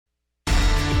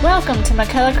Welcome to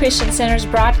McCullough Christian Center's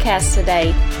broadcast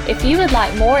today. If you would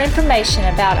like more information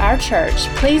about our church,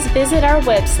 please visit our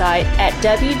website at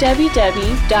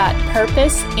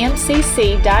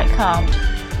www.purposemcc.com.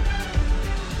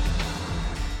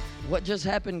 What just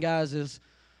happened, guys, is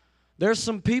there's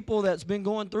some people that's been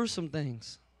going through some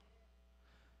things.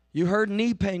 You heard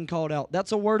knee pain called out.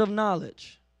 That's a word of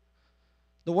knowledge.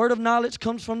 The word of knowledge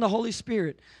comes from the Holy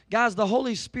Spirit. Guys, the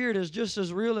Holy Spirit is just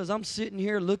as real as I'm sitting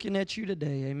here looking at you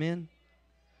today. Amen.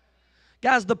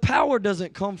 Guys, the power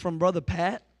doesn't come from Brother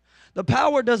Pat. The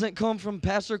power doesn't come from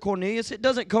Pastor Cornelius. It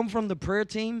doesn't come from the prayer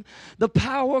team. The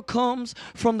power comes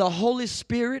from the Holy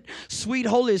Spirit, sweet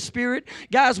Holy Spirit.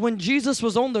 Guys, when Jesus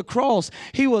was on the cross,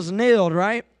 he was nailed,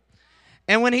 right?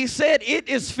 And when he said, "It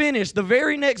is finished," the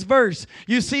very next verse,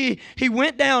 you see, he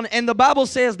went down, and the Bible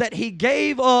says that he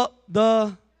gave up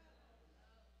the...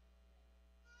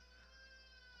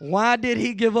 Why did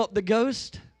he give up the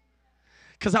ghost?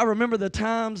 Because I remember the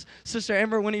times, Sister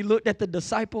Amber, when he looked at the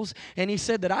disciples and he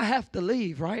said that I have to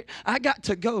leave, right? I got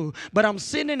to go, but I'm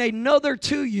sending another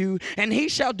to you, and he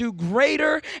shall do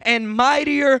greater and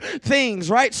mightier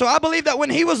things, right? So I believe that when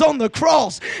he was on the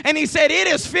cross and he said, "It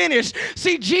is finished,"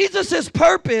 see, Jesus'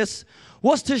 purpose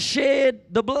was to shed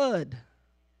the blood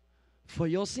for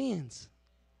your sins.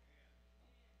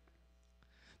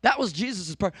 That was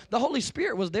Jesus' purpose. The Holy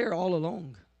Spirit was there all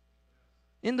along.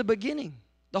 In the beginning,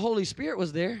 the Holy Spirit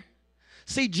was there.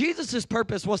 See, Jesus'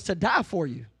 purpose was to die for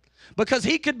you because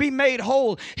he could be made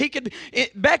whole.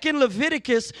 Back in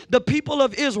Leviticus, the people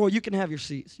of Israel, you can have your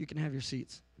seats. You can have your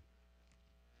seats.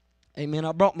 Amen.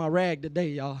 I brought my rag today,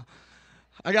 y'all.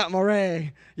 I got my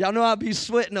rag. Y'all know I be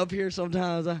sweating up here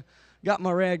sometimes. I got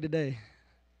my rag today.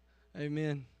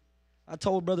 Amen. I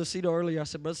told Brother Cito earlier, I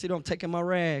said, "Brother Cito, I'm taking my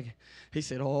rag." He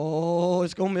said, "Oh,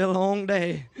 it's going to be a long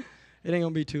day." It ain't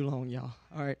going to be too long, y'all.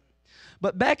 All right.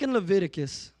 But back in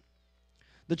Leviticus,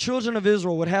 the children of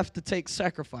Israel would have to take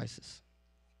sacrifices.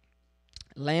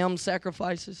 Lamb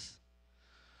sacrifices,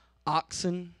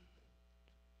 oxen,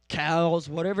 cows,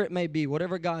 whatever it may be,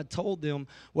 whatever God told them,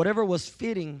 whatever was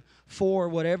fitting for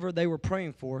whatever they were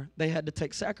praying for, they had to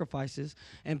take sacrifices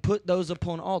and put those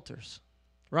upon altars,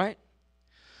 right?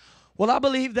 Well, I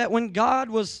believe that when God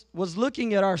was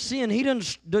looking at our sin, he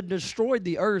didn't destroyed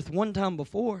the earth one time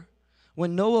before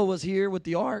when Noah was here with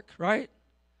the ark, right?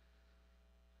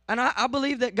 And I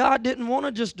believe that God didn't want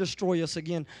to just destroy us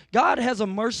again. God has a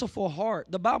merciful heart.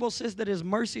 The Bible says that his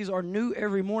mercies are new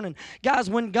every morning. Guys,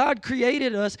 when God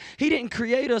created us, he didn't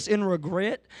create us in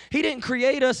regret. He didn't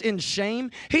create us in shame.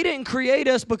 He didn't create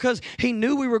us because he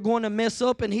knew we were going to mess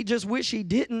up and he just wished he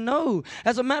didn't know.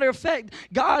 As a matter of fact,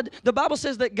 the Bible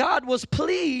says that God was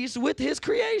pleased with his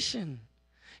creation.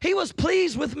 He was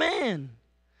pleased with man.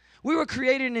 We were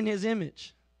created in his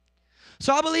image.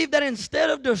 So I believe that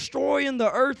instead of destroying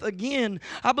the earth again,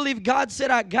 I believe God said,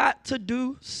 "I got to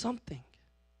do something."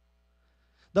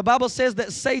 The Bible says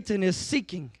that Satan is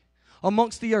seeking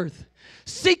amongst the earth,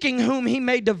 seeking whom he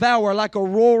may devour like a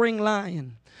roaring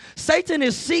lion. Satan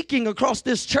is seeking across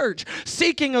this church,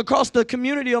 seeking across the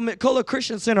community of McCullough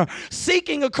Christian Center,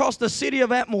 seeking across the city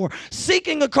of Atmore,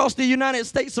 seeking across the United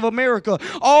States of America,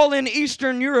 all in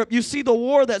Eastern Europe. You see the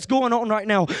war that's going on right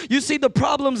now. You see the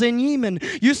problems in Yemen.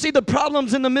 You see the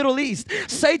problems in the Middle East.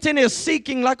 Satan is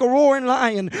seeking like a roaring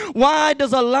lion. Why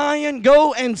does a lion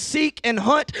go and seek and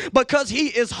hunt? Because he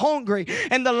is hungry.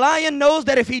 And the lion knows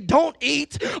that if he don't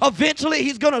eat, eventually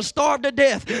he's going to starve to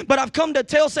death. But I've come to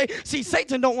see,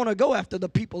 Satan don't want to go after the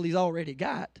people he's already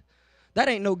got. That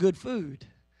ain't no good food.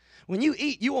 When you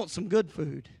eat, you want some good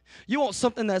food. You want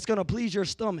something that's going to please your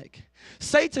stomach.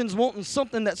 Satan's wanting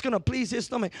something that's going to please his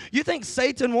stomach. You think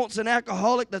Satan wants an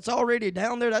alcoholic that's already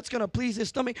down there that's going to please his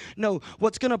stomach? No,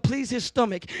 what's going to please his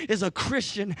stomach is a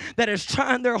Christian that is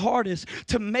trying their hardest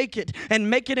to make it and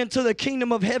make it into the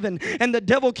kingdom of heaven. And the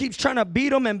devil keeps trying to beat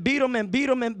them and beat them and beat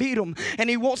them and beat them. And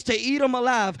he wants to eat them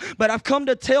alive. But I've come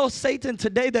to tell Satan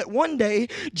today that one day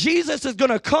Jesus is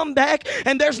going to come back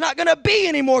and there's not going to be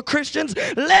any more Christians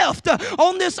left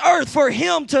on this earth for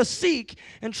him to seek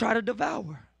and try to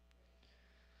devour.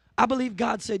 I believe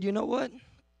God said, "You know what?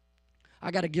 I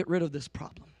got to get rid of this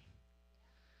problem."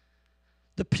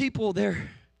 The people, they're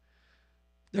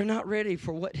not ready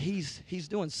for what he's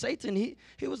doing. Satan,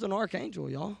 he was an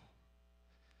archangel, y'all.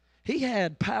 He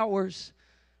had powers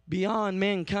beyond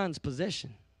mankind's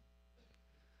possession.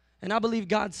 And I believe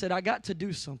God said, "I got to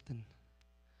do something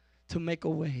to make a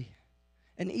way,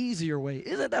 an easier way."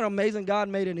 Isn't that amazing? God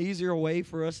made an easier way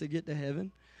for us to get to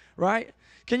heaven, right?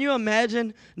 Can you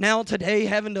imagine now today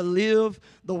having to live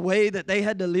the way that they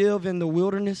had to live in the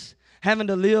wilderness, having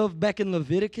to live back in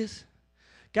Leviticus?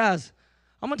 Guys,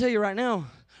 I'm going to tell you right now,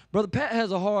 Brother Pat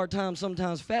has a hard time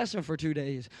sometimes fasting for 2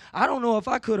 days. I don't know if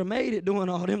I could have made it doing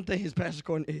all them things Pastor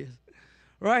Courtney is.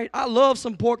 Right? I love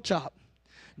some pork chop.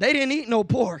 They didn't eat no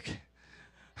pork.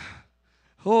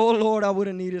 Oh, Lord, I would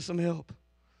have needed some help.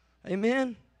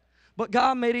 Amen? But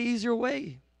God made an easier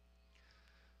way.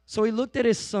 So he looked at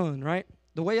his son, right?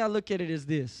 The way I look at it is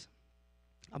this.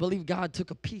 I believe God took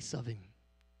a piece of him,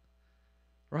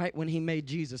 right? When he made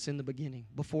Jesus in the beginning.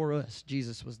 Before us,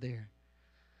 Jesus was there.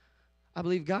 I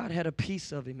believe God had a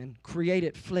piece of him and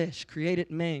created flesh, created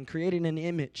man, created an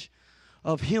image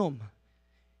of him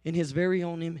in his very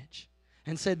own image.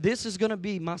 And said, this is going to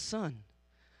be my son,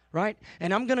 right?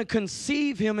 And I'm going to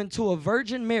conceive him into a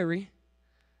Virgin Mary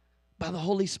by the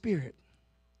Holy Spirit.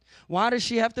 Why does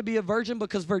she have to be a virgin?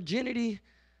 Because virginity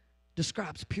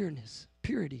describes pureness,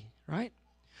 purity, right?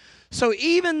 So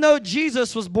even though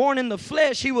Jesus was born in the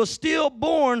flesh, he was still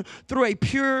born through a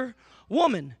pure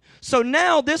woman. So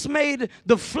now this made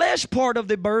the flesh part of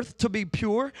the birth to be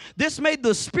pure. This made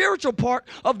the spiritual part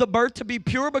of the birth to be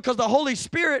pure because the Holy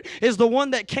Spirit is the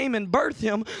one that came and birthed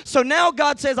him. So now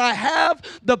God says, I have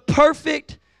the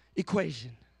perfect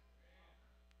equation.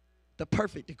 The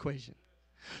perfect equation.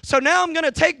 So now I'm going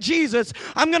to take Jesus,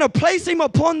 I'm going to place him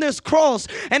upon this cross,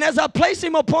 and as I place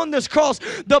him upon this cross,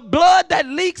 the blood that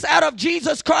leaks out of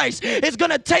Jesus Christ is going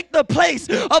to take the place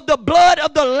of the blood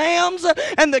of the lambs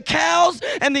and the cows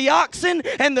and the oxen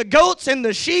and the goats and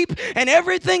the sheep and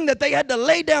everything that they had to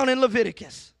lay down in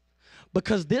Leviticus.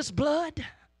 Because this blood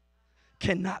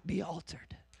cannot be altered.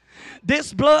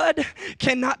 This blood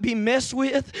cannot be messed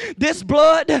with. This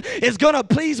blood is going to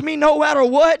please me no matter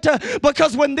what,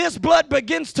 because when this blood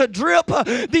begins to drip,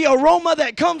 the aroma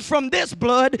that comes from this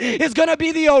blood is going to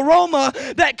be the aroma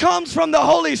that comes from the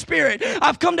Holy Spirit.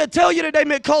 I've come to tell you today,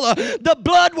 McCullough, the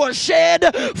blood was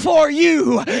shed for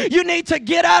you. You need to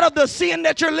get out of the sin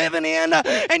that you're living in,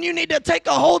 and you need to take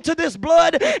a hold to this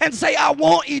blood and say, I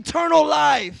want eternal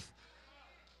life.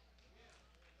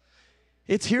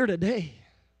 It's here today.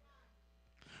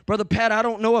 Brother Pat, I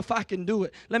don't know if I can do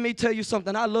it. Let me tell you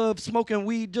something. I love smoking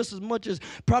weed just as much as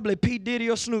probably P. Diddy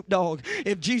or Snoop Dogg.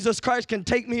 If Jesus Christ can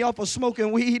take me off of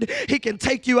smoking weed, he can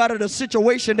take you out of the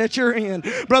situation that you're in.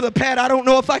 Brother Pat, I don't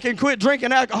know if I can quit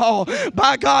drinking alcohol.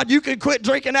 By God, you can quit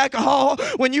drinking alcohol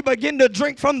when you begin to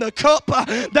drink from the cup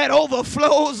that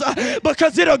overflows,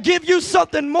 because it'll give you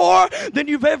something more than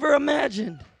you've ever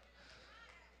imagined.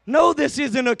 No, this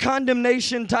isn't a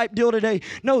condemnation type deal today.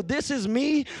 No, this is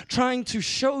me trying to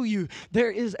show you there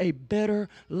is a better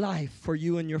life for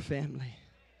you and your family.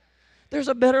 There's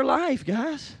a better life,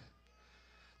 guys.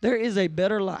 There is a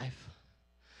better life.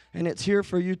 And it's here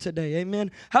for you today. Amen.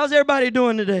 How's everybody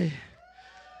doing today?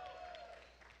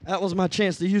 That was my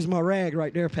chance to use my rag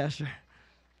right there, Pastor.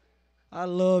 I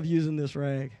love using this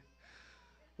rag.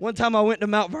 One time I went to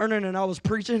Mount Vernon and I was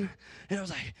preaching, and I was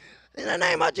like, in the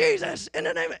name of Jesus, in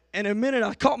the name of... And in a minute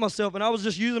I caught myself and I was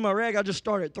just using my rag. I just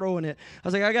started throwing it. I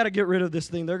was like, I got to get rid of this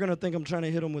thing. They're going to think I'm trying to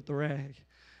hit them with the rag.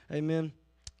 Amen.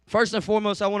 First and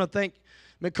foremost, I want to thank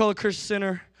McCullough Christian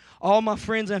Center, all my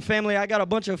friends and family. I got a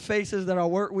bunch of faces that I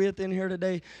work with in here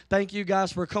today. Thank you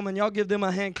guys for coming. Y'all give them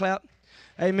a hand clap.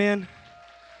 Amen.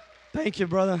 Thank you,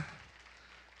 brother.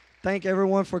 Thank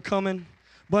everyone for coming.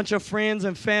 Bunch of friends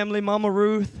and family, Mama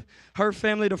Ruth, her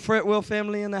family, the Fretwell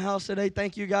family in the house today.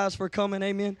 Thank you guys for coming,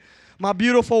 amen. My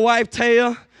beautiful wife,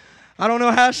 Taya, I don't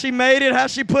know how she made it, how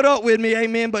she put up with me,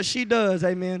 amen, but she does,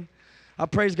 amen. I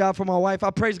praise God for my wife. I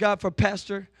praise God for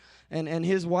Pastor and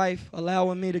his wife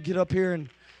allowing me to get up here and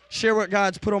share what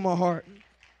God's put on my heart.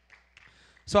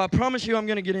 So I promise you I'm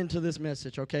going to get into this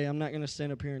message, okay? I'm not going to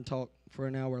stand up here and talk for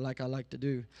an hour like I like to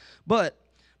do. But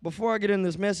before I get in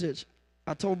this message,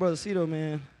 I told Brother Cito,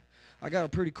 man, I got a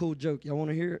pretty cool joke. Y'all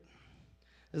want to hear it?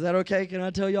 Is that okay? Can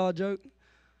I tell y'all a joke?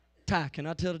 Ty, can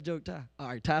I tell the joke, Ty? All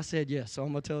right, Ty said yes, so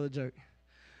I'm going to tell the joke.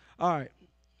 All right,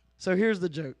 so here's the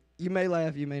joke. You may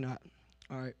laugh, you may not.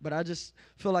 All right, but I just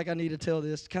feel like I need to tell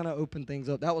this, kind of open things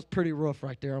up. That was pretty rough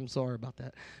right there. I'm sorry about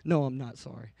that. No, I'm not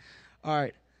sorry. All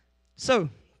right, so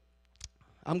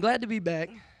I'm glad to be back.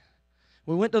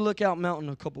 We went to Lookout Mountain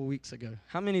a couple weeks ago.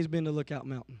 How many's been to Lookout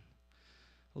Mountain?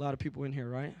 A lot of people in here,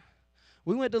 right?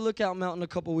 We went to Lookout Mountain a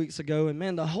couple weeks ago, and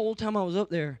man, the whole time I was up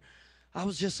there, I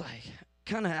was just like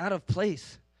kind of out of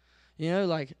place. You know,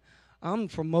 like I'm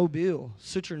from Mobile,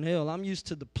 Citronelle. I'm used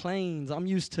to the plains. I'm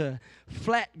used to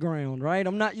flat ground, right?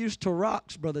 I'm not used to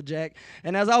rocks, Brother Jack.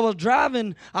 And as I was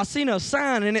driving, I seen a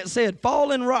sign, and it said,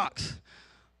 Fallen Rocks.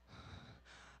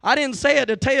 I didn't say it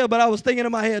to Taya, but I was thinking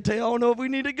in my head, Taya, I don't know if we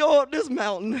need to go up this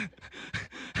mountain.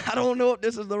 I don't know if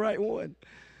this is the right one.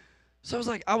 So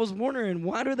I was wondering,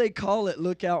 why do they call it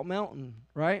Lookout Mountain,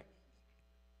 right?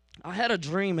 I had a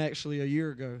dream actually a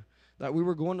year ago that we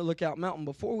were going to Lookout Mountain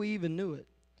before we even knew it.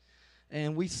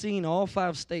 And we seen all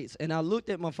 5 states. And I looked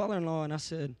at my father-in-law and I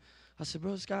said,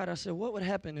 Brother Scott, I said, what would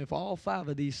happen if all 5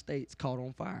 of these states caught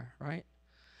on fire, right?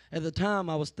 At the time,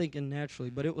 I was thinking naturally,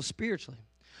 but it was spiritually.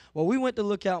 Well, we went to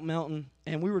Lookout Mountain,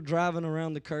 and we were driving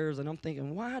around the curves, and I'm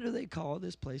thinking, why do they call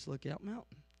this place Lookout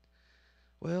Mountain?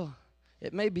 Well,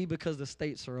 it may be because the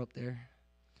states are up there.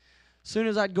 As soon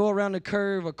as I'd go around the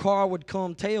curve, a car would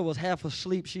come. Taya was half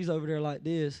asleep. She's over there like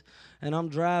this, and I'm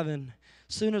driving.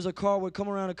 As soon as a car would come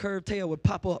around the curve, Taya would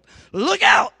pop up. Look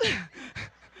out!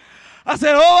 I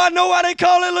said, oh, I know why they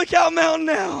call it Lookout Mountain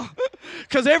now.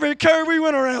 Because every curve we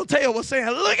went around, Taya was saying,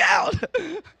 look out!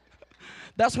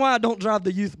 That's why I don't drive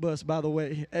the youth bus, by the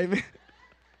way. Amen.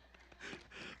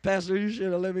 Pastor, you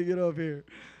should have let me get up here.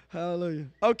 Hallelujah.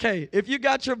 Okay, if you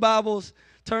got your Bibles,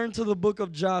 turn to the book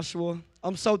of Joshua.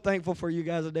 I'm so thankful for you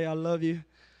guys today. I love you.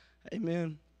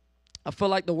 Amen. I feel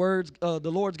like the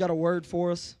Lord's got a word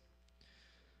for us.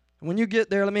 And when you get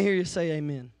there, let me hear you say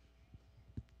amen.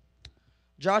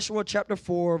 Joshua chapter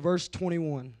 4, verse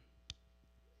 21.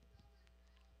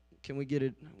 Can we get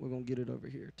it? We're going to get it over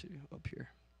here too, up here.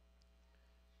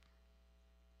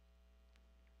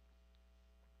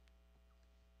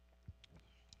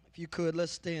 If you could,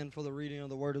 let's stand for the reading of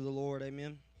the word of the Lord.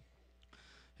 Amen.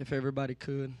 If everybody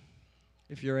could,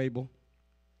 if you're able.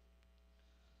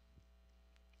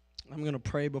 I'm going to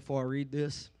pray before I read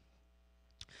this.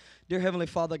 Dear Heavenly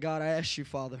Father, God, I ask you,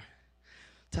 Father,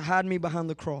 to hide me behind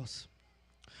the cross.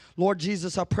 Lord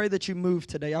Jesus, I pray that you move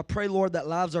today. I pray, Lord, that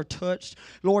lives are touched.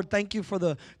 Lord, thank you for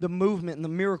the movement and the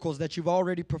miracles that you've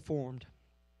already performed.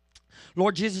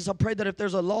 Lord Jesus, I pray that if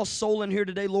there's a lost soul in here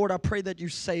today, Lord, I pray that you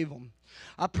save them.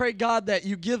 I pray, God, that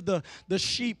you give the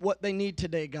sheep what they need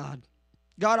today, God.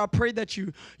 God, I pray that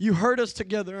you herd us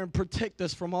together and protect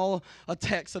us from all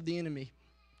attacks of the enemy.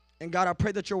 And God, I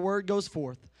pray that your word goes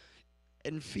forth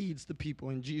and feeds the people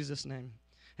in Jesus' name.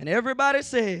 And everybody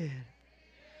said,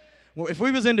 well, if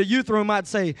we was in the youth room, I'd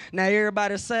say, now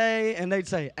everybody say, and they'd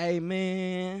say,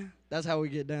 amen. That's how we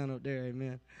get down up there,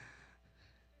 amen.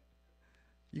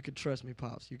 You could trust me,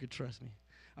 Pops. You could trust me.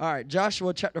 All right,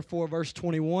 Joshua chapter 4, verse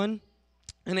 21.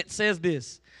 And it says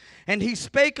this, and he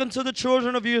spake unto the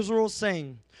children of Israel,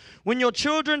 saying, when your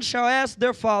children shall ask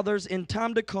their fathers in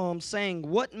time to come, saying,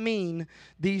 what mean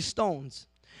these stones?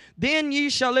 Then ye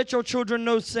shall let your children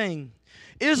know, saying,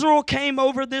 Israel came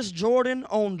over this Jordan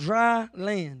on dry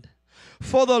land.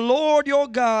 For the Lord your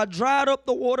God dried up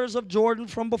the waters of Jordan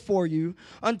from before you,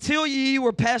 until ye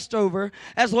were passed over,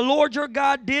 as the Lord your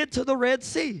God did to the Red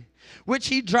Sea, which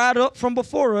he dried up from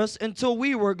before us until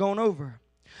we were gone over.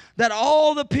 That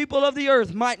all the people of the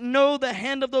earth might know the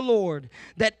hand of the Lord,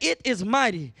 that it is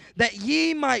mighty, that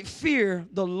ye might fear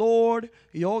the Lord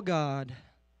your God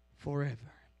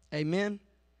forever. Amen.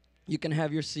 You can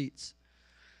have your seats.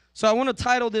 So I want to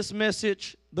title this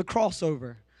message, The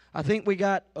Crossover. I think we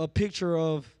got a picture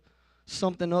of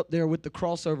something up there with the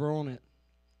crossover on it.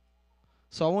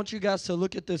 So I want you guys to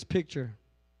look at this picture.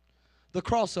 The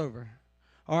crossover.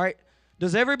 All right.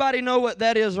 Does everybody know what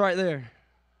that is right there?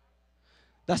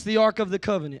 That's the Ark of the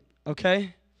Covenant,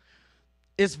 okay?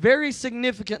 It's very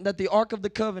significant that the Ark of the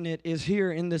Covenant is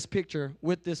here in this picture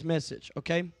with this message,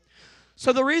 okay?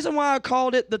 So the reason why I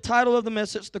called it the title of the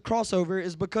message, The Crossover,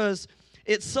 is because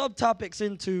it subtopics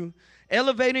into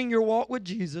elevating your walk with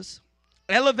Jesus,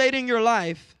 elevating your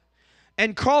life,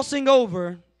 and crossing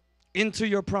over into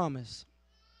your promise.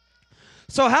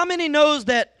 So how many knows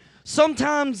that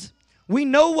sometimes we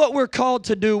know what we're called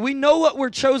to do. We know what we're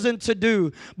chosen to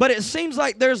do. But it seems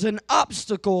like there's an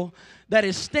obstacle that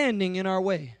is standing in our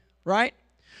way, right?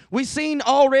 We've seen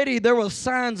already there were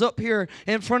signs up here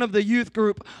in front of the youth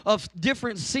group of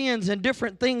different sins and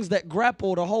different things that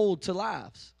grapple to hold to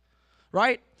lives,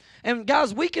 right? And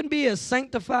guys, we can be as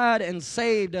sanctified and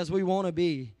saved as we want to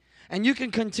be. And you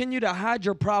can continue to hide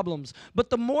your problems. But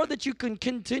the more that you can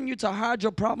continue to hide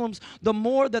your problems, the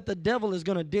more that the devil is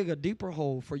going to dig a deeper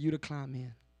hole for you to climb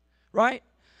in. Right?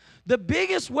 The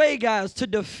biggest way, guys, to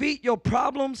defeat your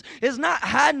problems is not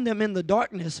hiding them in the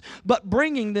darkness, but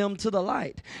bringing them to the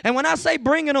light. And when I say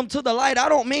bringing them to the light, I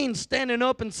don't mean standing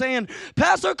up and saying,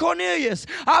 Pastor Cornelius,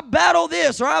 I battle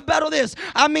this or I battle this.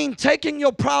 I mean taking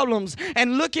your problems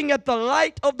and looking at the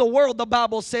light of the world. The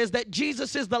Bible says that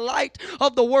Jesus is the light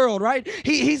of the world, right?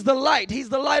 He's the light. He's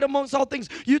the light amongst all things.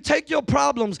 You take your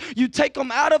problems, you take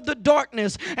them out of the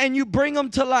darkness, and you bring them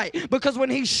to light. Because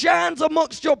when he shines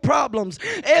amongst your problems,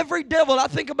 every devil, I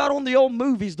think about on the old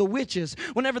movies, the witches,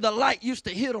 whenever the light used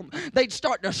to hit them, they'd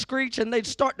start to screech and they'd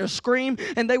start to scream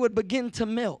and they would begin to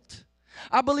melt.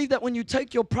 I believe that when you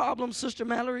take your problems, Sister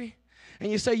Mallory,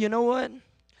 and you say, you know what?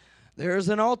 There's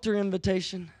an altar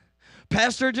invitation.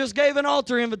 Pastor just gave an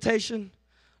altar invitation.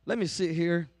 Let me sit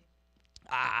here.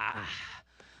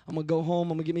 I'm going to go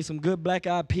home. I'm going to get me some good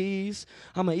black-eyed peas.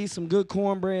 I'm going to eat some good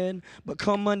cornbread. But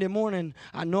come Monday morning,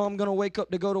 I know I'm going to wake up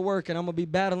to go to work, and I'm going to be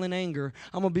battling anger.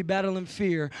 I'm going to be battling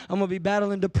fear. I'm going to be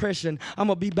battling depression. I'm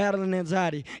going to be battling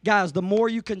anxiety. Guys, the more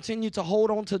you continue to hold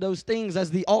on to those things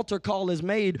as the altar call is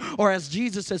made or as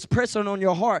Jesus is pressing on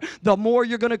your heart, the more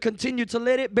you're going to continue to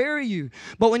let it bury you.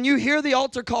 But when you hear the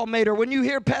altar call made or when you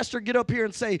hear Pastor get up here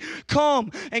and say,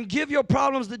 come and give your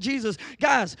problems to Jesus,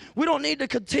 guys, we don't need to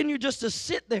continue just to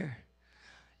sit there.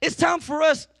 It's time for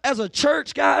us as a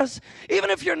church, guys,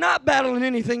 even if you're not battling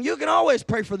anything, you can always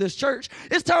pray for this church.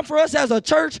 It's time for us as a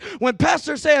church, when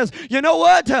pastor says, you know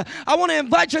what, I want to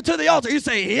invite you to the altar. You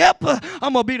say, yep,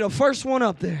 I'm going to be the first one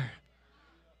up there.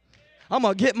 I'm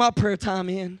going to get my prayer time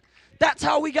in. That's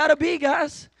how we got to be,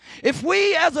 guys. If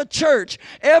we as a church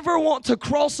ever want to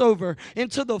cross over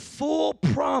into the full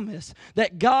promise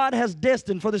that God has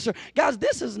destined for this church, guys,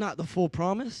 this is not the full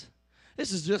promise.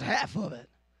 This is just half of it.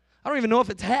 I don't even know if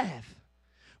it's half.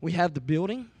 We have the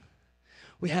building.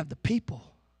 We have the people.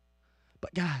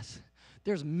 But guys,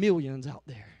 there's millions out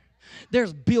there.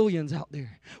 There's billions out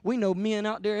there. We know men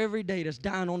out there every day that's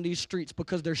dying on these streets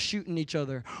because they're shooting each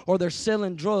other or they're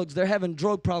selling drugs. They're having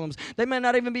drug problems. They may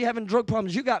not even be having drug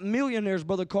problems. You got millionaires,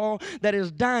 Brother Carl, that is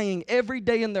dying every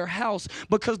day in their house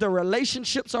because their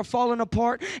relationships are falling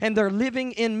apart and they're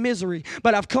living in misery.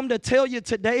 But I've come to tell you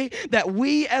today that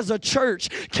we as a church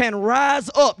can rise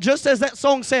up. Just as that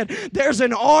song said, there's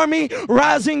an army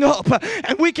rising up.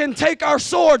 And we can take our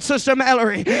sword, Sister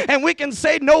Mallory, and we can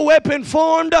say, no weapon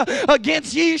formed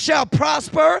against ye shall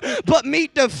prosper, but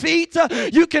meet defeat.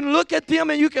 You can look at them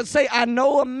and you can say, I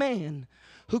know a man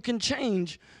who can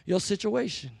change your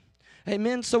situation.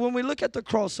 Amen. So when we look at the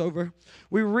crossover,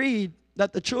 we read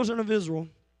that the children of Israel,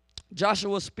 Joshua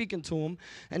was speaking to them,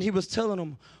 and he was telling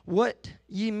them, what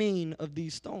ye mean of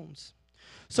these stones?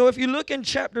 So if you look in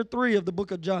chapter 3 of the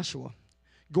book of Joshua,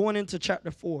 going into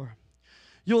chapter 4,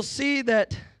 you'll see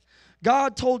that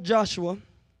God told Joshua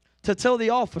to tell the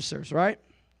officers, right,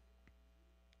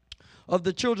 of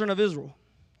the children of Israel.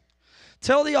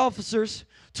 Tell the officers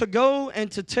to go and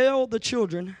to tell the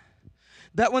children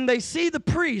that when they see the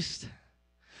priest,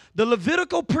 the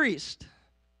Levitical priest,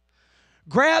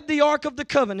 grab the Ark of the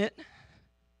Covenant,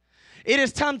 it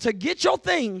is time to get your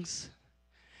things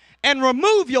and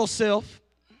remove yourself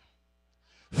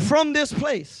from this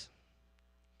place.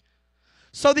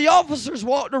 So the officers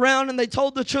walked around and they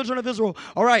told the children of Israel,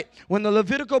 all right, when the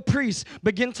Levitical priests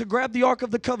begin to grab the Ark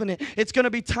of the Covenant, it's going to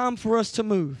be time for us to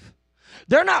move.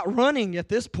 They're not running at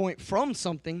this point from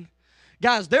something.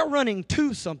 Guys, they're running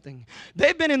to something.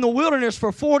 They've been in the wilderness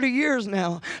for 40 years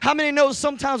now. How many know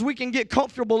sometimes we can get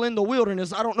comfortable in the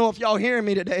wilderness? I don't know if y'all hearing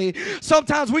me today.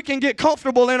 Sometimes we can get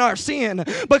comfortable in our sin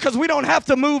because we don't have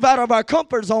to move out of our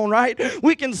comfort zone, right?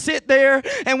 We can sit there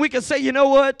and we can say, you know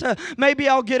what? Maybe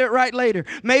I'll get it right later.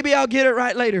 Maybe I'll get it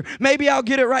right later. Maybe I'll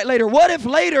get it right later. What if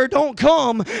later don't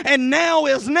come and now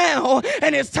is now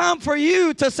and it's time for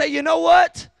you to say, you know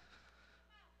what?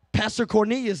 Pastor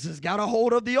Cornelius has got a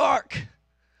hold of the ark.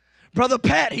 Brother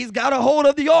Pat, he's got a hold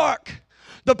of the ark.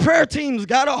 The prayer team's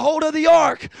got a hold of the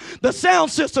ark. The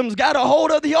sound system's got a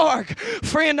hold of the ark.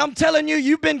 Friend, I'm telling you,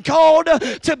 you've been called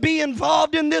to be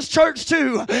involved in this church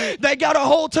too. They got a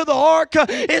hold to the ark.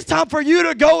 It's time for you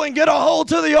to go and get a hold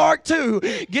to the ark too.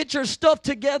 Get your stuff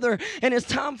together, and it's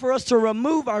time for us to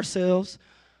remove ourselves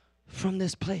from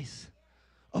this place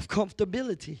of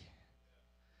comfortability.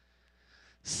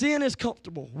 Sin is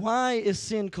comfortable. Why is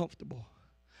sin comfortable?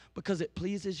 Because it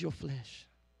pleases your flesh.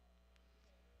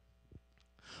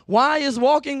 Why is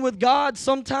walking with God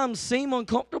sometimes seem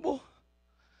uncomfortable?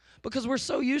 Because we're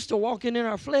so used to walking in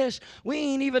our flesh, we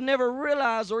ain't even never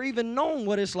realized or even known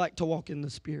what it's like to walk in the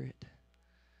Spirit.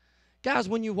 Guys,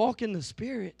 when you walk in the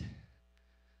Spirit,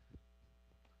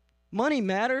 money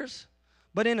matters,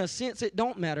 but in a sense it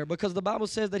don't matter because the Bible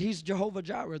says that He's Jehovah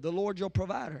Jireh, the Lord your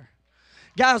provider.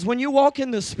 Guys, when you walk in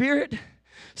the Spirit,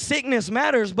 sickness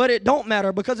matters, but it don't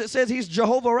matter because it says He's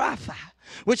Jehovah Rapha,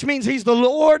 which means He's the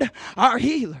Lord, our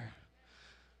healer.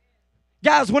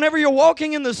 Guys, whenever you're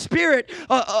walking in the Spirit,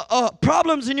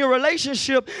 problems in your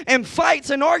relationship and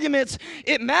fights and arguments,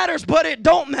 it matters, but it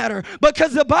don't matter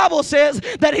because the Bible says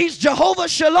that He's Jehovah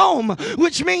Shalom,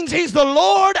 which means He's the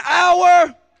Lord,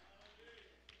 our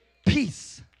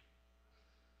peace.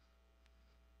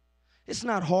 It's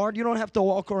not hard. You don't have to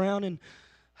walk around and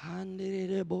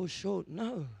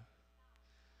no,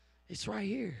 it's right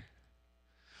here.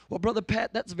 Well, Brother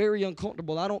Pat, that's very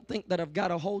uncomfortable. I don't think that I've got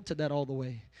a hold to that all the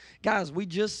way. Guys, we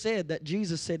just said that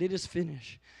Jesus said it is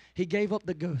finished. He gave up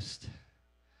the ghost.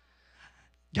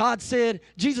 God said,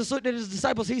 Jesus looked at his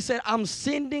disciples. He said,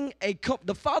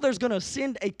 the Father's going to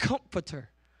send a comforter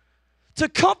to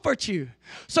comfort you.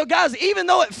 So guys, even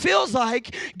though it feels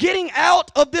like getting out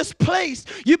of this place,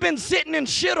 you've been sitting in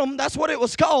Shittim, that's what it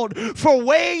was called, for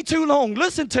way too long.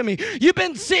 Listen to me. You've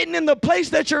been sitting in the place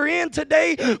that you're in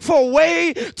today for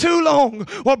way too long.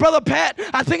 Well, Brother Pat,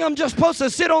 I think I'm just supposed to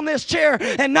sit on this chair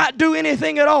and not do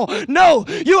anything at all. No,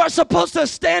 you are supposed to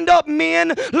stand up,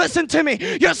 men. Listen to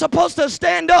me. You're supposed to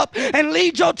stand up and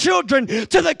lead your children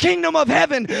to the kingdom of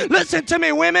heaven. Listen to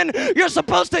me, women. You're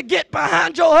supposed to get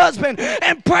behind your husband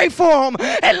and pray for them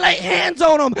and lay hands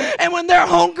on them. And when they're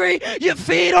hungry, you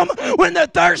feed them. When they're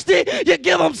thirsty, you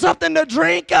give them something to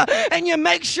drink, and you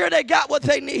make sure they got what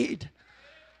they need.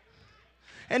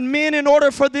 And men, in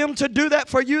order for them to do that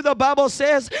for you, the Bible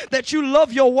says that you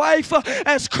love your wife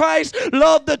as Christ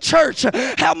loved the church.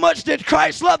 How much did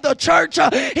Christ love the church?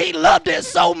 He loved it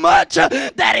so much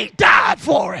that he died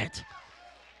for it.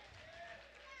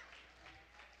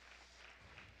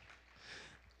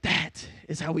 That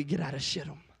is how we get out of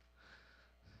Shittim.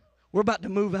 We're about to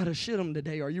move out of Shittim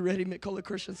today. Are you ready, McCullough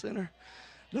Christian Center?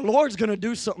 The Lord's going to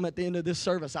do something at the end of this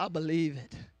service. I believe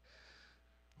it.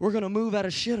 We're going to move out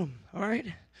of Shittim, all right?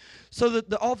 So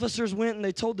the officers went and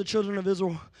they told the children of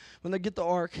Israel, when they get the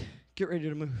ark, get ready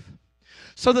to move.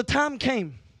 So the time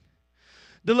came.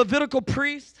 The Levitical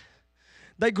priest,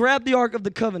 they grabbed the Ark of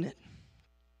the Covenant.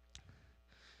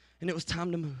 And it was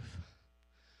time to move.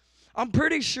 I'm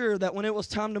pretty sure that when it was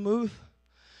time to move,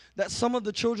 that some of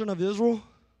the children of Israel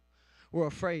were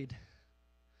afraid.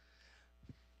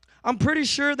 I'm pretty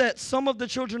sure that some of the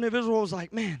children of Israel was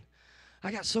like, man,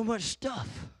 I got so much stuff.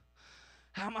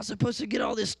 How am I supposed to get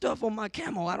all this stuff on my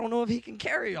camel? I don't know if he can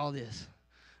carry all this,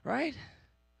 right?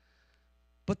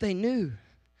 But they knew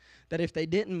that if they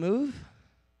didn't move,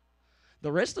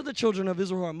 the rest of the children of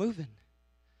Israel are moving.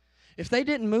 If they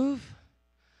didn't move,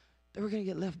 they were going to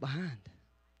get left behind.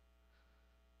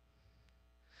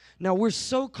 Now, we're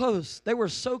so close. They were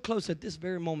so close at this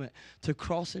very moment to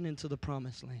crossing into the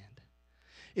promised land.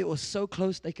 It was so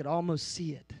close they could almost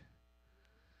see it.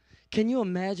 Can you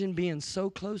imagine being so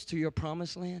close to your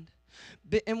promised land?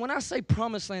 And when I say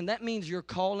promised land, that means your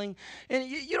calling. And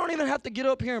you don't even have to get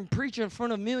up here and preach in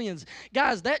front of millions.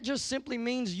 Guys, that just simply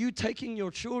means you taking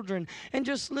your children and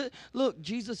just look,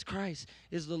 Jesus Christ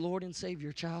is the Lord and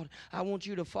Savior, child. I want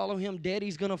you to follow him.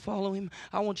 Daddy's going to follow him.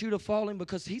 I want you to follow him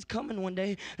because he's coming one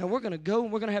day and we're going to go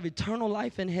and we're going to have eternal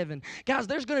life in heaven. Guys,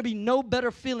 there's going to be no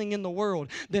better feeling in the world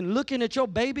than looking at your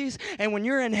babies and when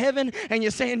you're in heaven and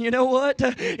you're saying, you know what?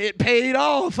 It paid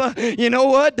off. You know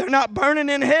what? They're not burning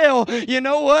in hell. You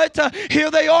know what?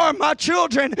 Here they are, my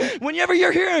children. Whenever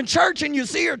you're here in church and you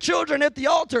see your children at the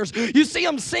altars, you see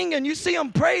them singing, you see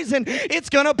them praising, it's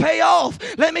going to pay off.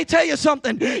 Let me tell you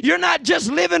something. You're not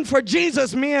just living for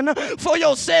Jesus, men, for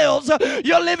yourselves.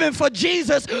 You're living for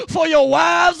Jesus, for your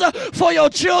wives, for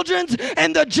your children,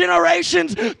 and the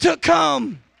generations to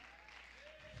come.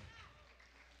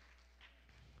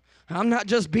 I'm not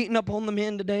just beating up on the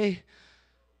men today.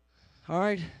 All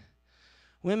right?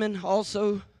 Women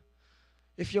also.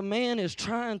 If your man is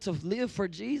trying to live for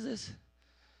Jesus,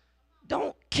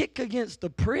 don't kick against the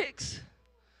pricks.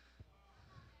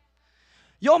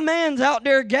 Your man's out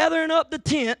there gathering up the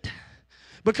tent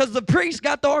because the priest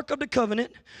got the Ark of the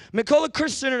Covenant. McCullough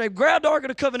Christian Center, they've grabbed the Ark of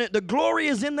the Covenant. The glory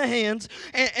is in the hands.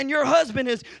 And your husband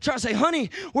is trying to say,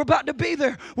 honey, we're about to be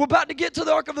there. We're about to get to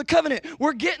the Ark of the Covenant.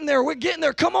 We're getting there. We're getting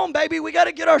there. Come on, baby. We got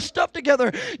to get our stuff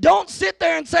together. Don't sit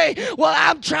there and say, well,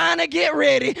 I'm trying to get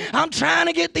ready. I'm trying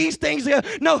to get these things together.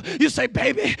 No, you say,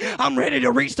 baby, I'm ready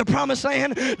to reach the promised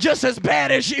land just as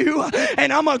bad as you.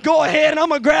 And I'm going to go ahead and I'm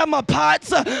going to grab my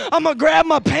pots. I'm going to grab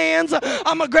my pans.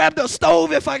 I'm going to grab the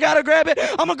stove if I got to grab it.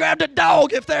 I'm going to grab the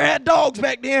dog if there had dogs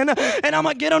back then, and I'm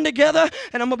going to get them together,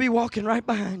 and I'm going to be walking right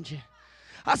behind you.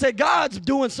 I said, God's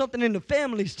doing something in the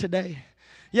families today.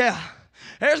 Yeah.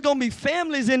 There's going to be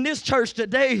families in this church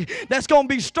today that's going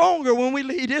to be stronger when we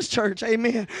leave this church.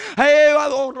 Amen. Hey,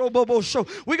 we're going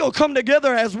to come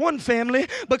together as one family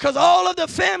because all of the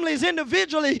families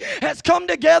individually has come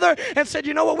together and said,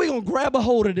 you know what, we're going to grab a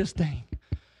hold of this thing.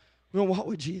 We're going to walk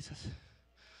with Jesus.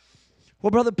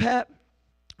 Well, Brother Pat,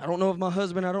 I don't know if my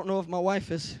husband, I don't know if my wife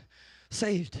is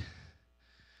saved.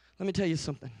 Let me tell you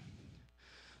something.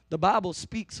 The Bible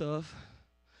speaks of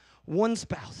one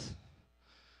spouse,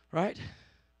 right?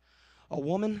 A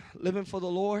woman living for the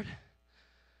Lord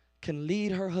can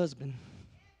lead her husband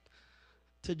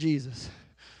to Jesus.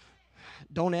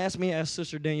 Don't ask me, ask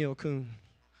Sister Danielle Kuhn.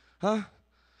 Huh?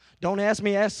 Don't ask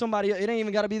me, ask somebody else. It ain't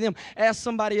even got to be them. Ask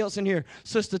somebody else in here.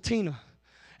 Sister Tina.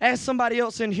 Ask somebody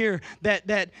else in here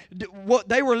that what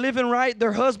they were living right.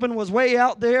 Their husband was way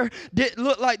out there. Didn't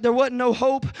look like there wasn't no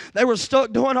hope. They were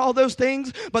stuck doing all those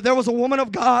things. But there was a woman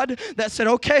of God that said,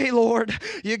 okay, Lord,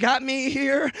 you got me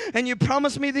here and you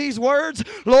promised me these words.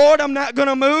 Lord, I'm not going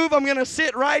to move. I'm going to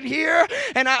sit right here.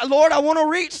 And Lord, I want to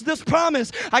reach this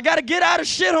promise. I got to get out of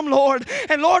Shittim, Lord.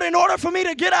 And Lord, in order for me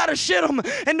to get out of Shittim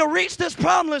and to reach this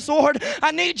promise, Lord,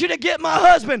 I need you to get my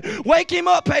husband. Wake him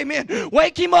up, amen.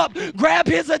 Wake him up. Grab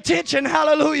his attention,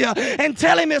 hallelujah, and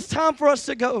tell him it's time for us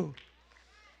to go.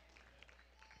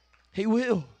 He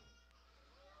will.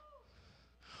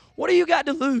 What do you got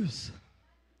to lose?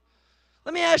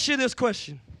 Let me ask you this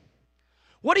question.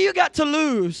 What do you got to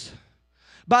lose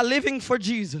by living for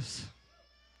Jesus?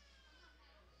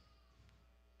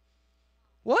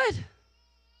 What?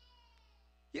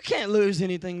 You can't lose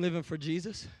anything living for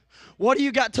Jesus. What do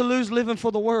you got to lose living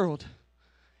for the world?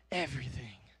 Everything.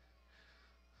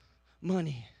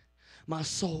 Money, my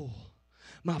soul,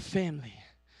 my family.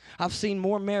 I've seen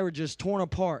more marriages torn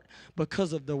apart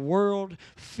because of the world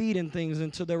feeding things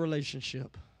into their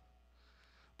relationship.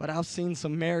 But I've seen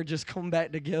some marriages come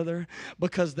back together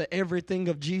because the everything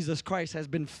of Jesus Christ has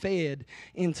been fed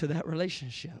into that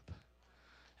relationship.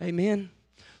 Amen.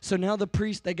 So now the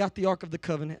priest, they got the Ark of the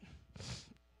Covenant.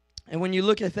 And when you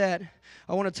look at that,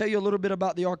 I want to tell you a little bit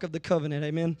about the Ark of the Covenant,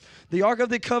 amen. The Ark of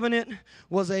the Covenant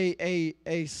was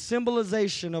a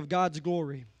symbolization of God's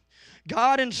glory.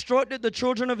 God instructed the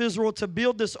children of Israel to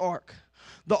build this ark.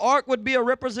 The ark would be a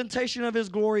representation of his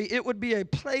glory. It would be a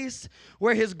place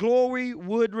where his glory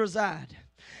would reside.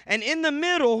 And in the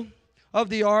middle of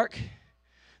the ark,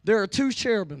 there are two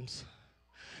cherubims.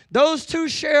 Those two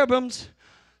cherubims,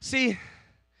 see,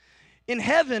 in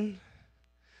heaven,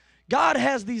 God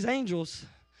has these angels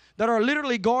that are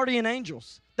literally guardian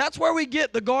angels. That's where we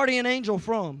get the guardian angel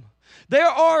from.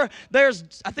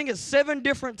 There's I think it's 7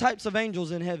 different types of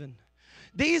angels in heaven.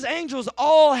 These angels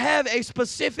all have a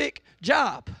specific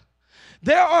job.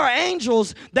 There are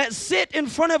angels that sit in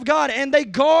front of God and they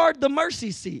guard the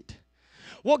mercy seat.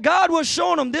 What God was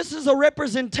showing them, this is a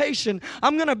representation.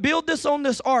 I'm going to build this on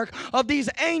this ark of these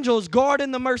angels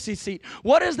guarding the mercy seat.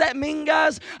 What does that mean,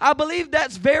 guys? I believe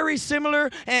that's very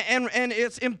similar, and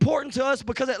it's important to us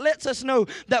because it lets us know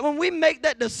that when we make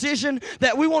that decision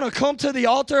that we want to come to the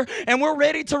altar and we're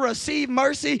ready to receive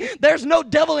mercy, there's no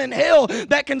devil in hell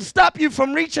that can stop you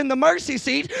from reaching the mercy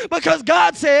seat because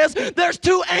God says there's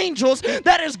 2 angels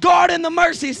that is guarding the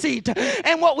mercy seat.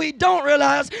 And what we don't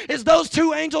realize is those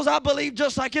 2 angels, I believe,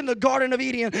 just like in the Garden of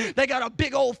Eden, they got a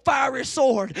big old fiery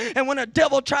sword. And when the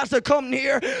devil tries to come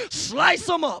near, slice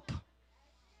them up.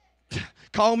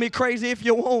 Call me crazy if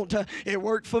you want. It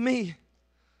worked for me.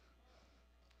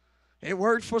 It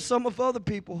worked for some of other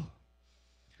people.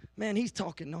 Man, he's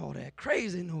talking all that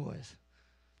crazy noise.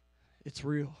 It's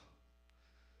real.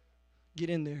 Get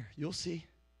in there. You'll see.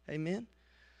 Amen.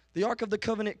 The Ark of the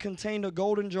Covenant contained a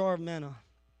golden jar of manna,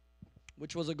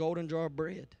 which was a golden jar of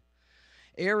bread.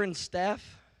 Aaron's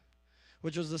staff,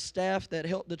 which was the staff that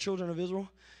helped the children of Israel,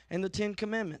 and the 10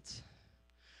 Commandments.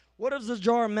 What does the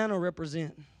jar of manna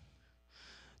represent?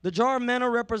 The jar of manna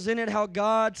represented how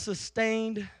God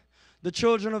sustained the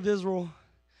children of Israel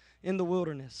in the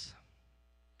wilderness.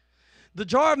 The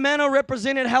jar of manna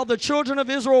represented how the children of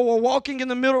Israel were walking in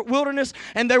the wilderness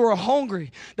and they were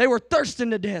hungry. They were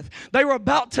thirsting to death. They were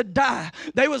about to die.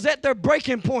 They was at their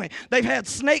breaking point. They've had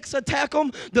snakes attack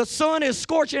them. The sun is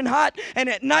scorching hot, and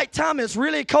at nighttime it's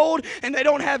really cold, and they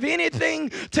don't have anything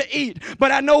to eat.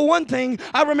 But I know one thing.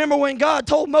 I remember when God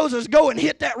told Moses, go and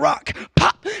hit that rock.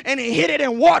 Pop! And he hit it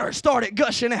and water started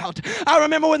gushing out. I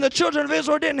remember when the children of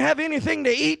Israel didn't have anything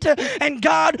to eat and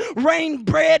God rained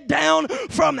bread down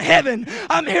from heaven.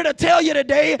 I'm here to tell you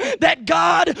today that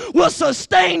God will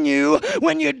sustain you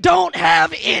when you don't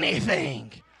have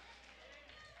anything.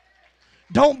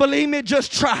 Don't believe me?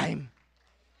 Just try him.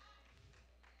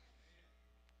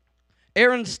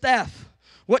 Aaron's staff.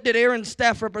 What did Aaron's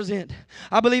staff represent?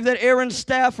 I believe that Aaron's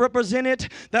staff represented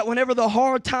that whenever the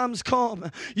hard times come,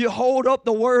 you hold up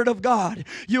the word of God.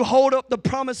 You hold up the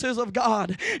promises of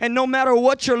God. And no matter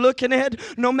what you're looking at,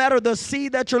 no matter the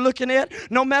seed that you're looking at,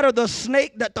 no matter the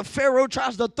snake that the Pharaoh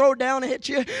tries to throw down and hit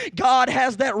you, God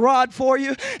has that rod for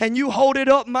you. And you hold it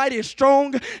up mighty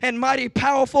strong and mighty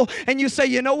powerful. And you say,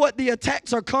 you know what? The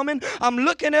attacks are coming. I'm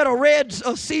looking at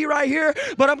a sea right here,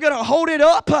 but I'm going to hold it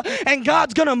up and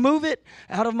God's going to move it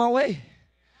out of my way.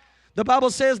 The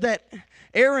Bible says that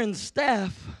Aaron's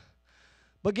staff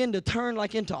began to turn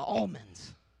like into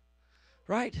almonds,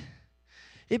 right?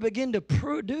 It began to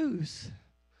produce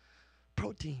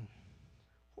protein.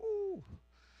 Ooh.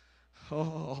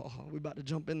 Oh, we're about to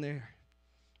jump in there.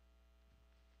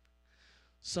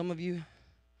 Some of you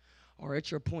are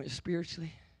at your point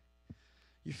spiritually.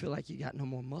 You feel like you got no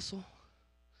more muscle.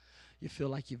 You feel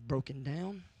like you've broken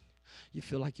down. You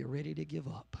feel like you're ready to give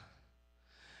up.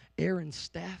 Aaron's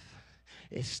staff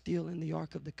is still in the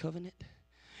Ark of the Covenant.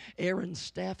 Aaron's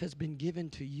staff has been given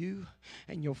to you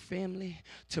and your family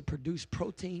to produce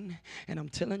protein. And I'm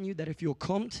telling you that if you'll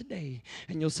come today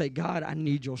and you'll say, God, I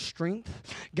need your strength.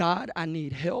 God, I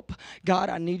need help. God,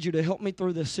 I need you to help me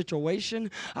through this situation.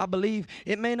 I believe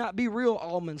it may not be real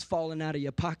almonds falling out of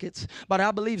your pockets, but I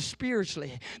believe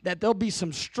spiritually that there'll be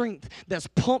some strength that's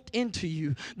pumped into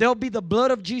you. There'll be the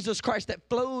blood of Jesus Christ that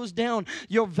flows down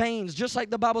your veins, just like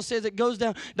the Bible says it goes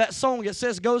down. That song, it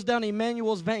says, goes down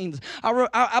Emmanuel's veins.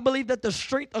 I believe that the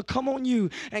strength will come on you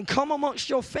and come amongst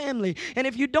your family. And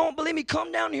if you don't believe me,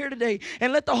 come down here today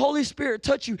and let the Holy Spirit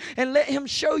touch you and let Him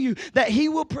show you that He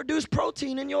will produce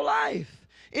protein in your life,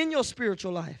 in your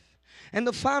spiritual life. And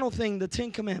the final thing, the Ten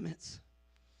Commandments.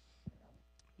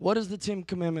 What does the Ten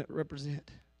Commandments represent?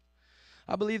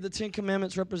 I believe the Ten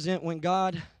Commandments represent when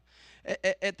God,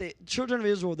 at the children of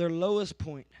Israel, their lowest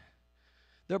point,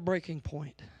 their breaking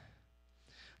point,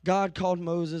 God called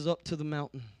Moses up to the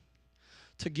mountain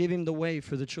to give him the way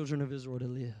for the children of Israel to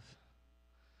live.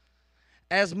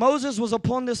 As Moses was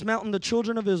upon this mountain, the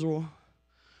children of Israel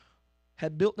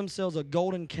had built themselves a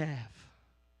golden calf,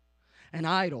 an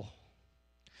idol,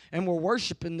 and were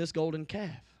worshiping this golden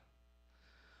calf,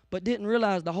 but didn't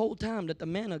realize the whole time that the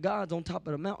man of God's on top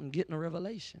of the mountain getting a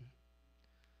revelation.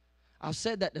 I've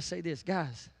said that to say this,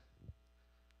 guys.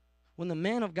 When the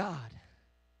man of God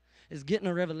is getting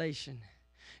a revelation,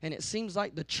 and it seems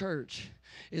like the church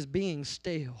is being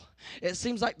stale. It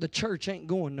seems like the church ain't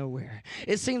going nowhere.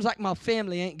 It seems like my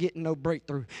family ain't getting no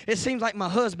breakthrough. It seems like my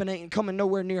husband ain't coming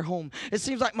nowhere near home. It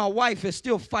seems like my wife is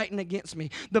still fighting against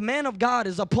me. The man of God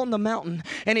is upon the mountain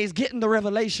and he's getting the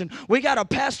revelation. We got a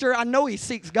pastor, I know he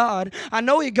seeks God. I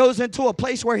know he goes into a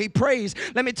place where he prays.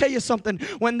 Let me tell you something.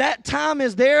 When that time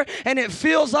is there and it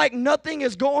feels like nothing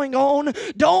is going on,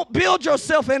 don't build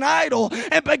yourself an idol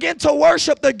and begin to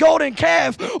worship the golden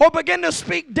calf or begin to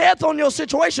speak death on your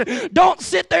situation. Don't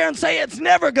sit there and say it's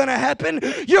never going to happen.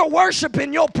 You're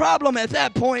worshiping your problem at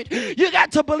that point. You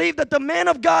got to believe that the man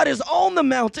of God is on the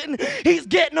mountain. He's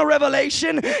getting a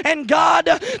revelation. And God,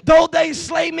 though they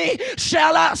slay me,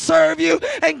 shall I serve you?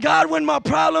 And God, when my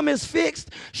problem is fixed,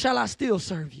 shall I still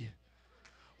serve you?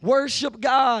 Worship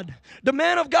God. The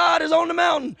man of God is on the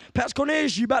mountain. Pastor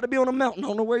Cornelius, you about to be on a mountain. I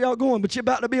don't know where y'all going, but you're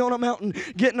about to be on a mountain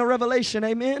getting a revelation.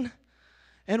 Amen?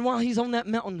 And while he's on that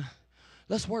mountain,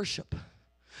 let's worship.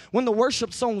 When the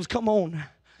worship songs come on,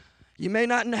 you may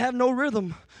not have no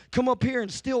rhythm. Come up here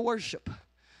and still worship.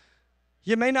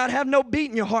 You may not have no beat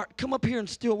in your heart. Come up here and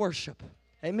still worship.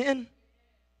 Amen?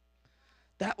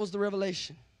 That was the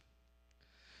revelation.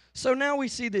 So now we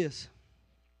see this.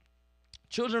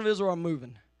 Children of Israel are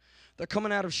moving. They're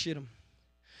coming out of Shittim.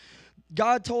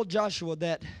 God told Joshua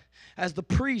that as the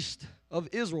priest of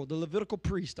Israel, the Levitical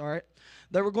priest, all right,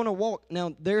 they were going to walk.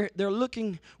 Now, they're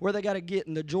looking where they got to get,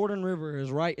 and the Jordan River is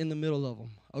right in the middle of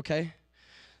them, okay?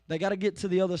 They got to get to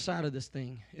the other side of this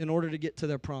thing in order to get to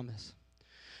their promise.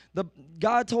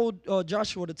 God told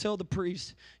Joshua to tell the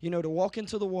priest, to walk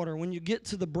into the water. When you get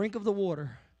to the brink of the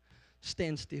water,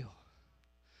 stand still,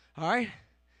 all right?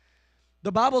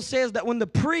 The Bible says that when the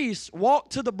priests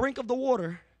walked to the brink of the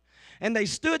water and they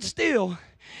stood still,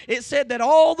 it said that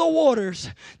all the waters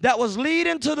that was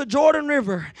leading to the Jordan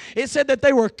River, it said that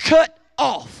they were cut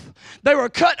off. They were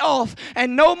cut off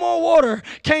and no more water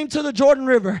came to the Jordan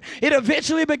River. It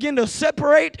eventually began to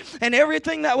separate and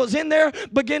everything that was in there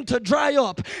began to dry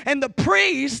up. And the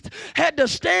priest had to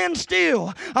stand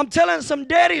still. I'm telling some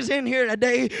daddies in here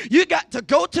today, you got to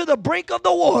go to the brink of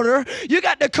the water. You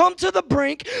got to come to the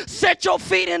brink, set your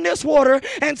feet in this water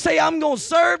and say, I'm going to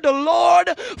serve the Lord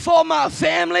for my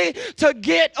family to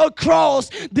get across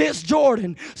this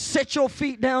Jordan. Set your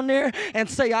feet down there and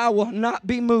say, I will not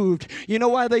be moved. You know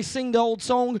why they sing the old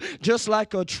song, just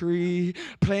like a tree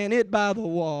planted by the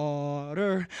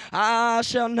water, I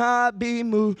shall not be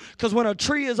moved. Because when a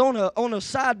tree is on a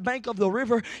side bank of the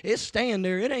river, it's staying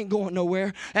there. It ain't going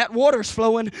nowhere. That water's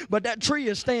flowing, but that tree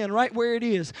is staying right where it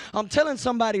is. I'm telling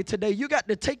somebody today, you got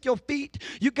to take your feet,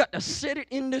 you got to set it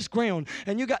in this ground,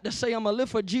 and you got to say, I'm going to live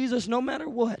for Jesus no matter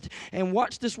what, and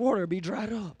watch this water be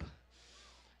dried up.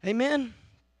 Amen?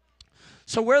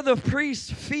 So where the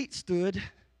priest's feet stood,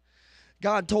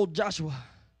 God told Joshua,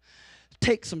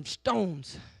 take some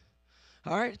stones,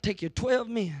 all right? Take your 12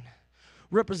 men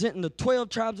representing the 12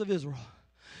 tribes of Israel.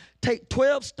 Take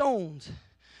 12 stones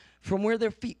from where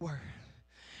their feet were.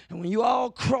 And when you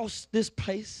all cross this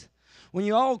place, when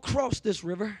you all cross this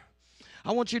river,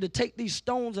 I want you to take these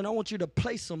stones and I want you to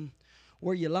place them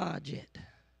where you lodge at.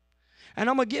 And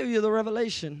I'm going to give you the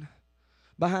revelation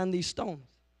behind these stones.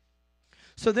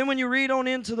 So then when you read on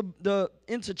into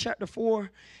into chapter 4,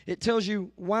 it tells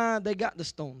you why they got the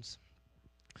stones.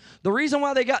 The reason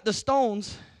why they got the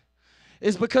stones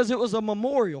is because it was a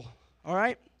memorial, all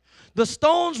right? The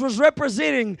stones was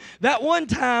representing that one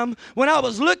time when I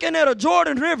was looking at a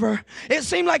Jordan River, it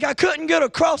seemed like I couldn't get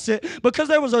across it because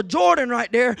there was a Jordan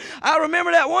right there. I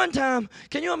remember that one time.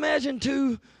 Can you imagine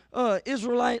two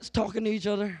Israelites talking to each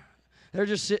other? They're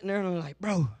just sitting there and they're like,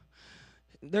 bro.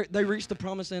 They reached the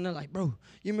promised land. They're like, bro,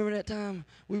 you remember that time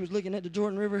we was looking at the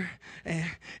Jordan River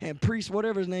and priest,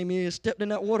 whatever his name is, stepped in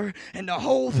that water and the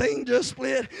whole thing just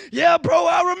split? Yeah, bro,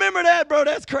 I remember that, bro.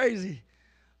 That's crazy.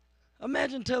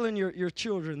 Imagine telling your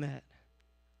children that.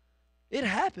 It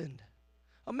happened.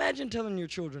 Imagine telling your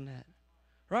children that,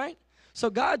 right?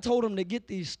 So God told them to get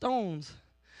these stones,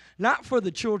 not for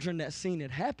the children that seen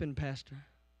it happen, Pastor,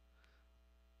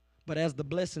 but as the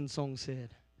blessing song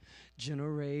said,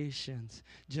 generations,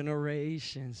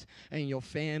 and your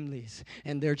families,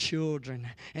 and their children,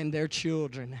 and their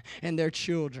children, and their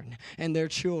children, and their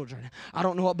children. I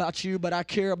don't know about you, but I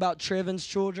care about Trevin's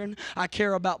children. I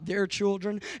care about their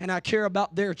children, and I care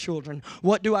about their children.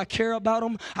 What do I care about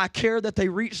them? I care that they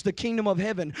reach the kingdom of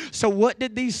heaven. So what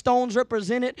did these stones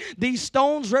represent? These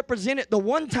stones represented the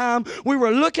one time we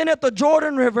were looking at the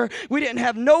Jordan River. We didn't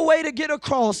have no way to get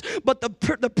across, but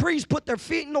the priests put their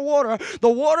feet in the water. The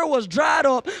water was dried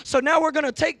up. So now we're going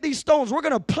to take these stones. We're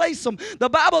going to place them. The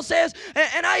Bible says,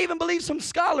 and I even believe some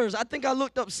scholars, I think I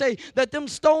looked up, say that them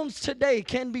stones today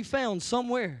can be found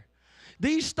somewhere.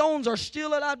 These stones are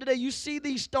still alive today. You see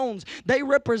these stones. They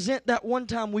represent that one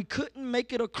time we couldn't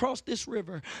make it across this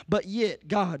river, but yet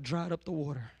God dried up the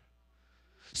water.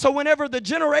 So whenever the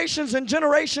generations and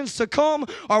generations to come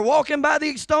are walking by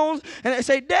these stones and they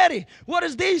say, Daddy, what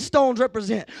does these stones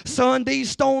represent? Son, these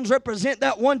stones represent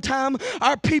that one time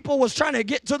our people was trying to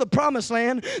get to the promised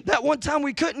land. That one time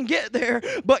we couldn't get there,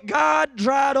 but God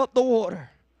dried up the water.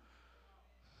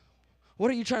 What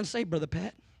are you trying to say, Brother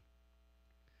Pat?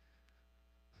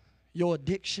 Your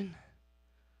addiction,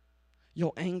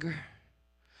 your anger,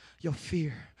 your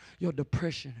fear, your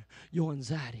depression, your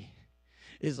anxiety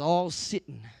is all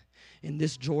sitting in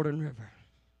this Jordan River.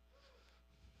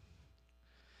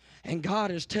 And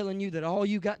God is telling you that all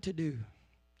you got to do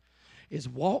is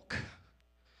walk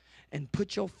and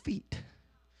put your feet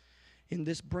in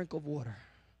this brink of water.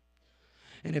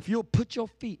 And if you'll put your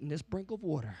feet in this brink of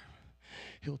water,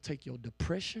 He'll take your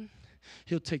depression,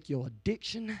 He'll take your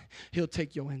addiction, He'll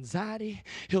take your anxiety,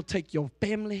 He'll take your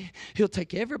family, He'll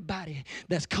take everybody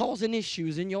that's causing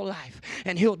issues in your life,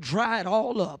 and He'll dry it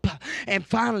all up. And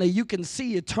finally, you can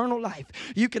see eternal life.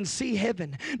 You can see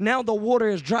heaven. Now the water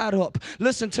is dried up.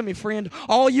 Listen to me, friend.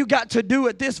 All you got to do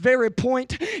at this very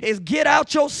point is get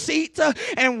out your seat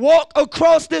and walk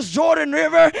across this Jordan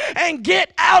River and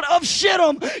get out of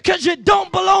Shittim, because you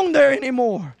don't belong there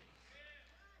anymore.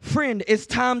 Friend, it's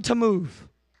time to move.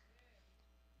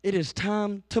 It is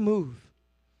time to move.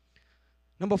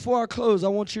 Now, before I close, I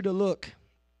want you to look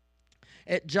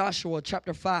at Joshua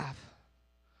chapter 5,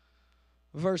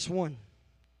 verse 1.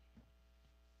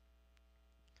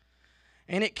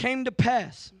 And it came to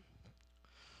pass,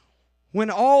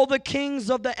 when all the kings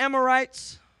of the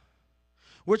Amorites,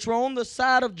 which were on the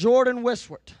side of Jordan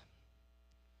westward,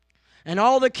 and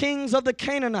all the kings of the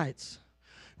Canaanites,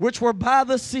 which were by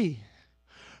the sea,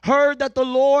 heard that the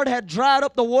Lord had dried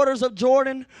up the waters of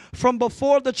Jordan from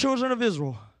before the children of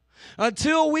Israel,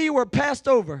 until we were passed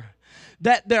over,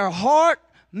 that their heart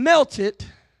melted,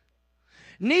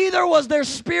 neither was their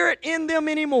spirit in them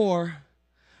anymore,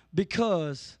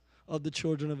 because of the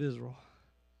children of Israel.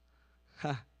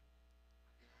 Ha.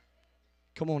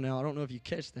 Come on now, I don't know if you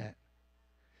catch that.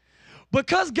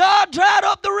 Because God dried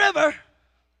up the river,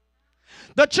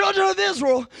 the children of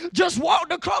Israel just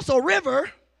walked across a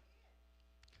river.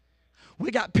 We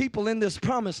got people in this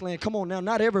promised land. Come on now,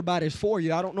 not everybody's for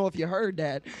you. I don't know if you heard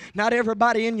that. Not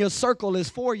everybody in your circle is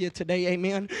for you today,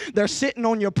 amen. They're sitting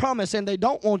on your promise and they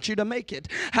don't want you to make it.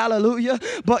 Hallelujah.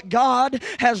 But God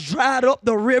has dried up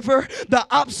the river, the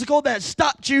obstacle that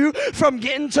stopped you from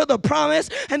getting to the promise.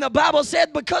 And the Bible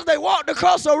said because they walked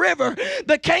across a river,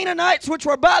 the Canaanites which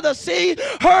were by the sea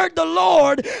heard the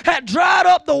Lord had dried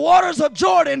up the waters of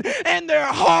Jordan, and their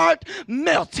heart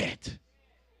melted.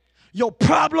 Your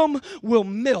problem will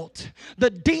melt. The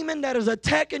demon that is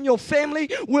attacking your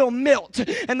family will melt.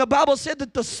 And the Bible said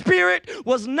that the spirit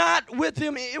was not with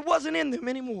him. It wasn't in them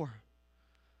anymore.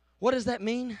 What does that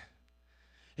mean?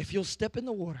 If you'll step in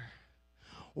the water,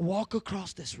 walk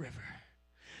across this river,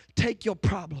 take your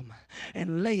problem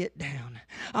and lay it down.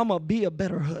 I'm going to be a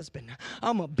better husband.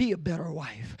 I'm going to be a better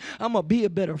wife. I'm going to be a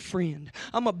better friend.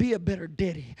 I'm going to be a better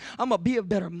daddy. I'm going to be a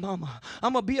better mama.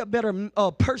 I'm going to be a better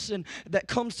person that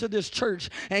comes to this church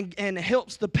and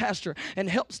helps the pastor and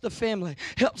helps the family,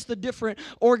 helps the different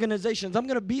organizations. I'm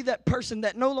going to be that person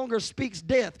that no longer speaks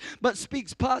death but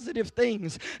speaks positive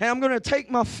things. And I'm going to take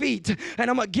my feet and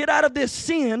I'm going to get out of this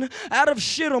sin, out of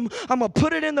Shittim. I'm going to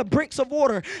put it in the brinks of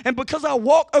water. And because I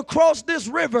walk across this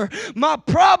river, my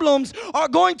problems are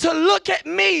going to look at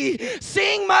me,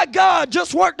 seeing my God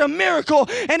just worked a miracle,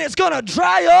 and it's going to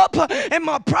dry up, and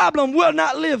my problem will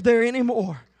not live there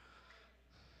anymore.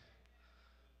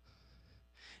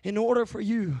 In order for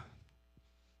you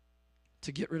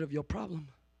to get rid of your problem,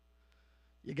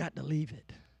 you got to leave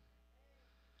it.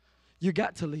 You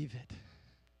got to leave it.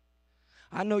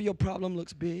 I know your problem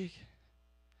looks big.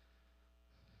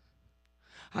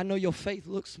 I know your faith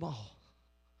looks small.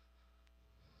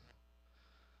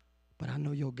 But I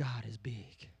know your God is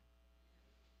big.